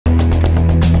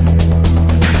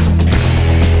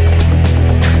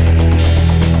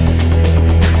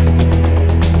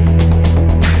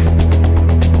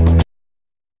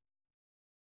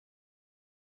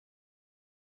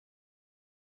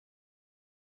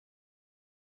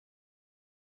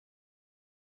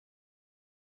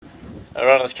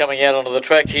Runners coming out onto the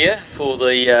track here for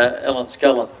the Alan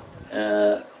Scullen.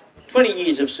 20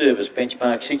 years of service,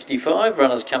 benchmark 65.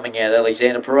 Runners coming out: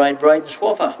 Alexander Parade, Braden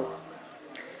Swaffer,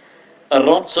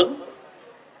 Aronson,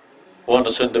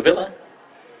 Wanderson de Villa,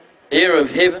 Air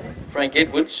of Heaven, Frank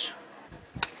Edwards,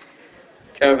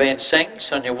 Caravan Sang,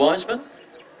 Sonia Wiseman,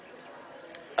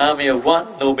 Army of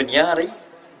One, Norman Yardy,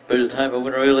 booted home a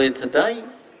winner earlier today.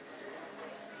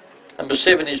 Number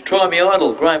 7 is Try Me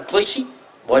Idol, Graham Cleese,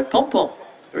 White Pom Pom,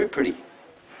 very pretty.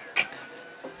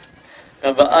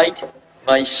 Number 8,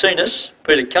 May Cenas,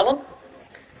 Peter Cullen.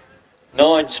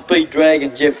 9, Speed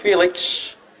Dragon, Jeff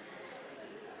Felix.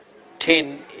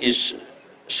 10 is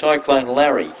Cyclone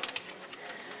Larry.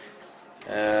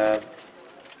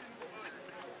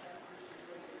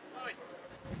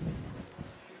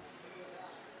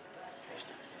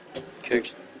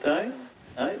 Kirkstone.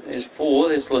 No, there's 4.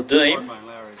 There's Ladeem.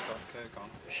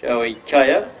 Showy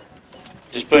Kaya.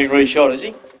 Just being reshot, is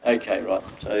he? Okay, right.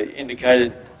 So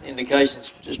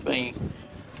indications just being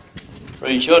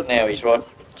reshot. Now he's right.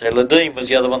 So Ladeem was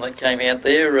the other one that came out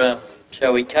there.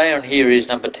 Showy Kaya, and here is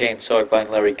number 10, Cyclone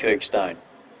Larry Kirkstone.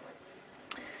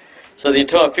 So the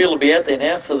entire field will be out there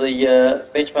now for the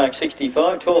benchmark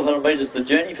 65, 1200 metres the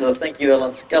journey for the Thank You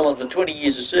Alan Scullen for 20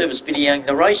 years of service videoing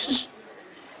the races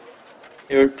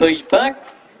here at Pease Park,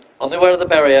 on their way to the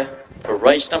barrier for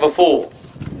race number 4.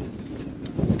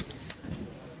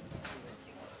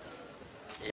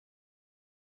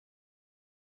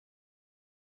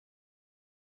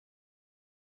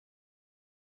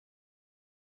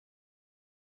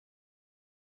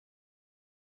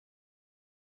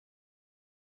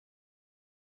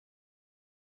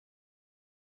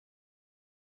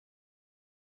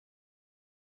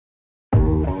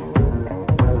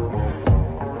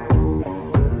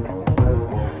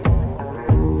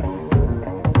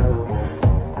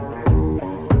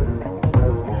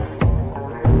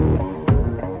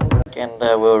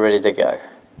 And we're ready to go.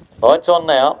 Lights on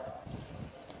now.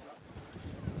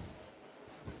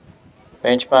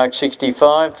 Benchmark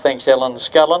 65, thanks Alan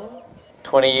Scullen.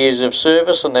 20 years of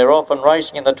service, and they're off and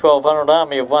racing in the 1200.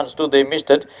 Army of One stood there, missed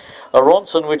it.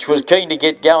 Aronson, which was keen to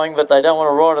get going, but they don't want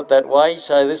to ride it that way,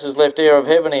 so this has left Air of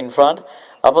Heaven in front.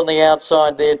 Up on the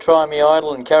outside there, Try Me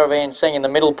Idol and Caravan Sang in the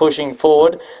middle, pushing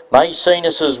forward. May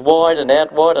Cenas is wide, and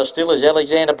out wider still is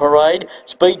Alexander Parade.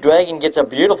 Speed Dragon gets a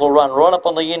beautiful run right up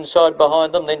on the inside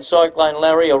behind them, then Cyclone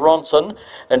Larry, Aronson,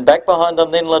 and back behind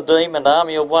them then Ladeem, and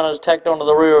Army of One has tacked onto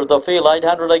the rear of the field.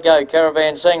 800 to go.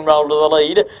 Caravan Sang rolled to the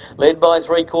lead, led by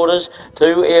 3/4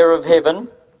 to Air of Heaven.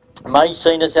 May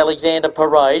Cenas, Alexander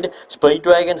Parade. Speed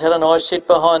Dragons had a nice sit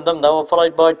behind them. They were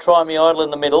followed by Try Me Idol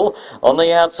in the middle. On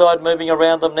the outside, moving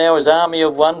around them now, is Army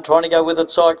of One, trying to go with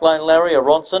it Cyclone Larry.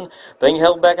 Aronson being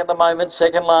held back at the moment,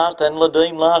 second last, and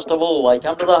Ladeem last of all. They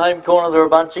come to the home corner. They're a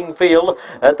bunching field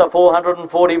at the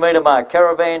 440 metre mark.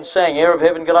 Caravan Sang, Air of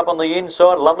Heaven got up on the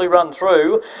inside. Lovely run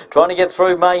through. Trying to get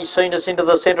through May Cenas into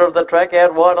the centre of the track.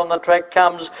 Out wide on the track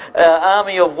comes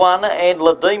Army of One, and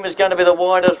Ladeem is going to be the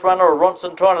widest runner.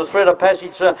 Aronson trying to thread a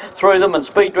passage through them, and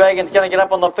Speed Dragon's going to get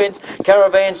up on the fence.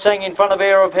 Caravan Sang in front of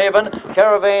Air of Heaven.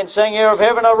 Caravan Sang, Air of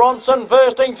Heaven, Aronson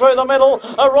bursting through the middle.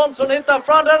 Aronson hit the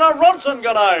front, and Aronson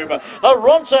got home.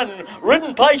 Aronson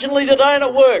ridden patiently today, and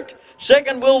it worked.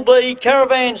 Second will be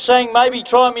Caravan Sang, maybe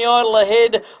Try Me Idol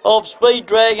ahead of Speed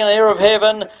Dragon, Air of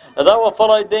Heaven. They were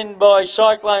followed then by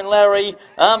Cyclone Larry.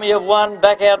 Army of One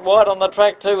back out wide on the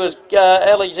track too is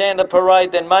Alexander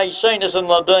Parade, then May Cenas and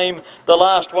Ladeem, the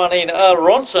last one in.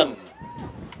 Aronson,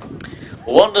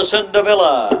 Wanderson de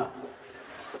Villa.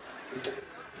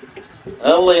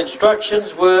 Well, the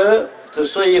instructions were to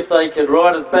see if they could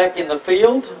ride it back in the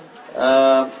field.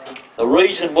 The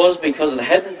reason was because it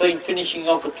hadn't been finishing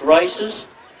off its races,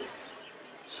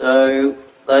 so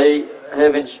they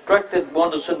have instructed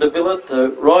Wanderson de Villa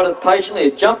to ride it patiently.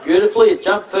 It jumped beautifully, it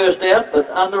jumped first out, but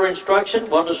under instruction,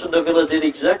 Wanderson de Villa did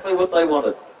exactly what they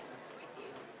wanted.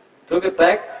 Took it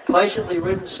back, patiently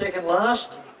ridden second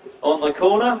last on the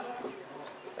corner,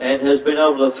 and has been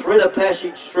able to thread a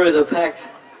passage through the pack.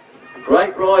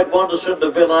 Great ride, Wanderson de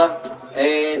Villa,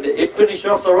 and it finished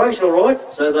off the race all right,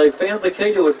 so they found the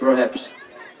key to it perhaps.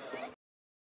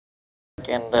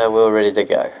 And we're ready to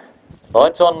go.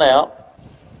 Lights on now.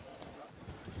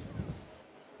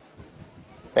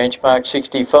 Benchmark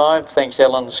 65, thanks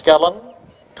Alan Scullen.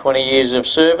 20 years of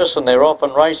service, and they're off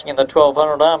and racing in the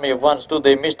 1200. Army of One stood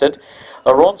there, missed it.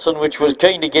 Aronson, which was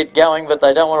keen to get going, but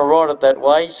they don't want to ride it that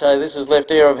way, so this has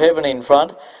left Air of Heaven in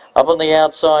front. Up on the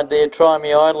outside there, Try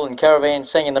Me Idle and Caravan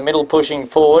Sang in the middle pushing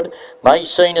forward.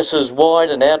 Maecenas is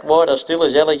wide, and out wider still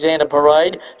is Alexander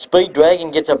Parade. Speed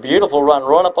Dragon gets a beautiful run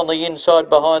right up on the inside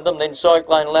behind them. Then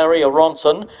Cyclone Larry,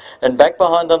 Aronson, and back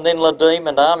behind them then Ladeem,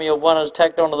 and Army of One has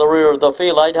tacked onto the rear of the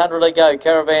field. 800 to go.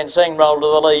 Caravan Sang rolled to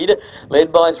the lead,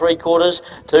 led by 3/4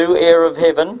 to Air of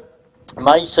Heaven.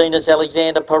 Maecenas,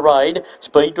 Alexander Parade.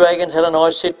 Speed Dragons had a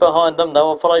nice sit behind them. They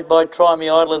were followed by Try Me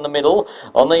Idle in the middle.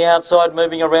 On the outside,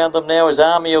 moving around them now is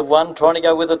Army of One, trying to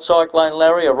go with it Cyclone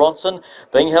Larry. Aronson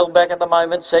being held back at the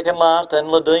moment, second last, and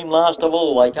Ladeem last of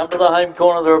all. They come to the home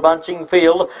corner. They're a bunching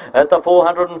field at the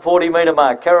 440 metre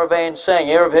mark. Caravan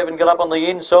Sang, Air of Heaven got up on the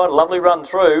inside. Lovely run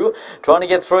through. Trying to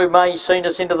get through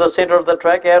Maecenas into the centre of the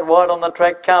track. Out wide on the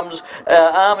track comes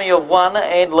Army of One,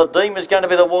 and Ladeem is going to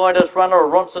be the widest runner.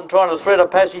 Aronson trying to thread a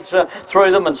passage through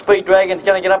them, and Speed Dragon's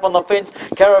going to get up on the fence.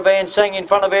 Caravan Sang in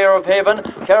front of Air of Heaven.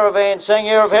 Caravan Sang,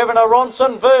 Air of Heaven,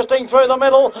 Aronson bursting through the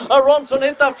middle. Aronson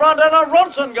hit the front, and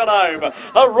Aronson got home.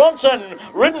 Aronson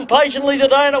ridden patiently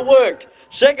today, and it worked.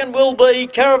 Second will be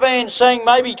Caravan Sang,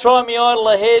 maybe Try Me Idle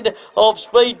ahead of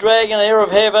Speed Dragon, Air of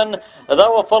Heaven. They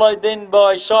were followed then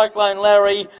by Cyclone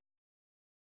Larry.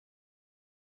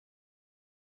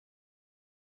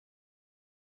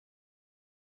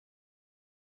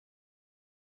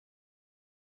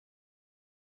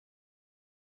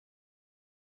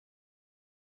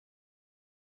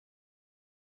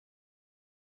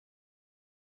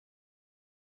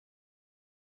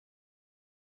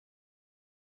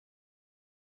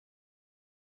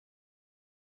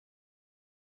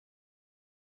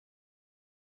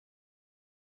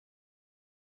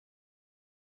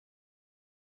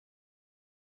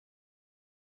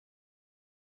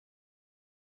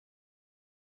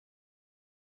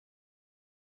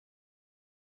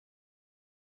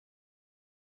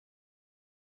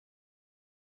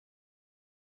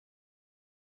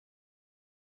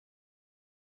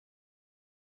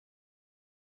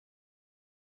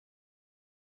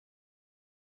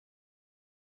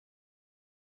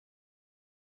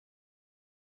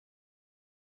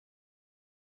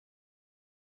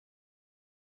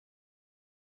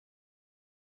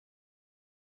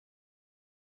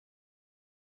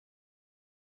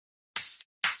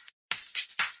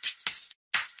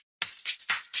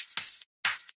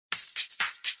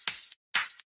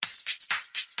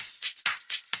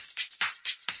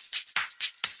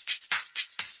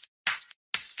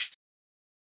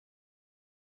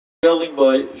 Gelding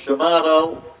by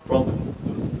Shimano from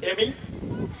Emmy.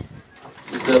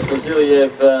 It's a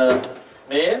Vasiliev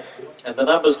mare, and the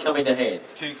numbers coming to hand.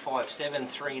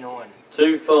 25739.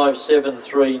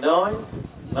 25739.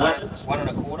 Margins? 1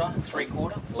 1/4,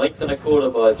 3/4. Length and a quarter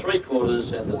by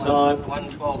 3/4, and the time?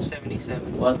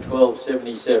 1:12.77.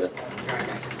 1:12.77.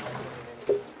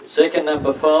 Second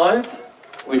number 5,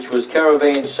 which was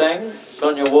Caravan Sang,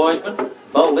 Sonia Wiseman,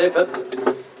 bold effort.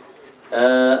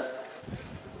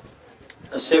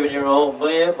 A 7-year-old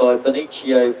mare by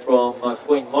Benicio from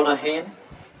Queen Monaghan,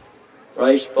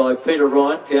 raced by Peter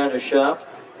Ryan, Fiona Sharp,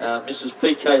 Mrs.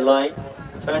 P.K. Lane,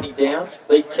 Tony Downs,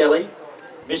 B. Kelly,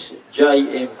 Miss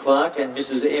J.M. Clark, and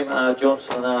Mrs. M.R.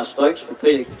 Johnson and R. Stokes for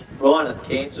Peter Ryan at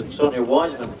Cairns and Sonia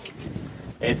Wiseman.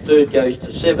 And third goes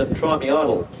to 7, Try Me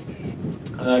Idle.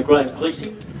 Graham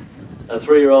Cleese, a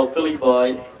 3-year-old filly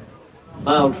by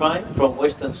Male Train from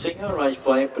Western Singer, raced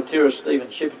by Emperor Stephen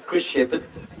Shepherd, Chris Shepherd,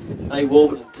 A.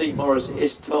 Warburton, T. Morris,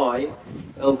 S. Ty,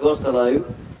 L. Costello,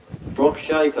 Brock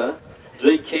Schaefer,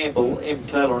 D. Campbell, M.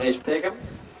 Taylor and S. Peckham.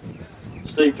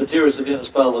 Steve Patiris at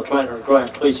INNISFAIL, the trainer, and Graham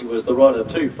Cleese was the rider.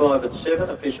 2, 5 and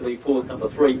 7, officially fourth. Number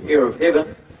 3, Air of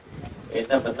Heaven. And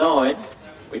number 9,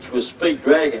 which was Speed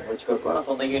Dragon, which got right up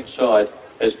on the inside,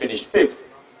 has finished 5th.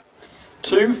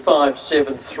 2, 5,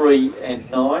 7, 3 and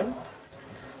 9.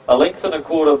 A length and a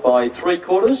quarter by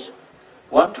 3/4.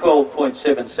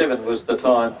 1:12.77 was the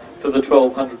time for the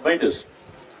 1200 metres.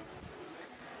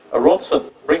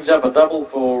 Aronson brings up a double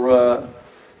for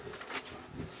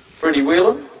Freddie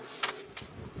Whelan,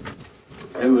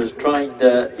 who has trained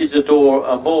Isidore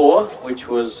Amor, which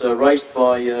was raced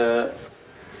by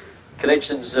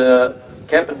Connections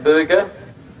Kappenberger,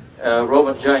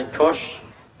 Robin Jane Kosh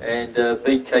and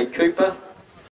B.K. Cooper.